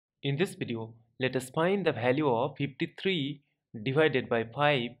In this video, let us find the value of 53 divided by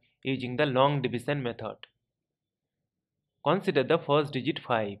 5 using the long division method. Consider the first digit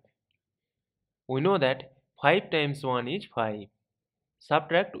 5. We know that 5 times 1 is 5.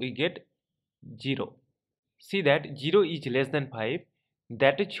 Subtract, we get 0. See that 0 is less than 5.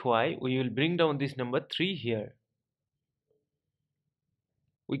 That is why we will bring down this number 3 here.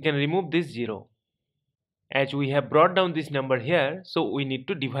 We can remove this 0. As we have brought down this number here, so we need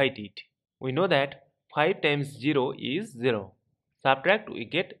to divide it. We know that 5 times 0 is 0. Subtract, we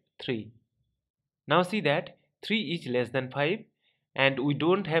get 3. Now see that 3 is less than 5 and we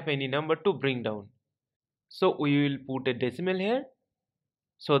don't have any number to bring down. So we will put a decimal here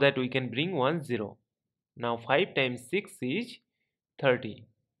so that we can bring 1 0. Now 5 times 6 is 30.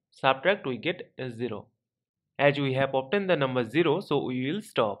 Subtract, we get 0. As we have obtained the number 0, so we will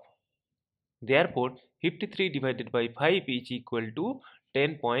stop. Therefore, 53 divided by 5 is equal to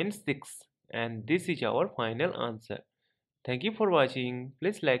 10.6, and this is our final answer. Thank you for watching.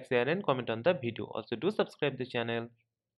 Please like, share and comment on the video. Also do subscribe the channel.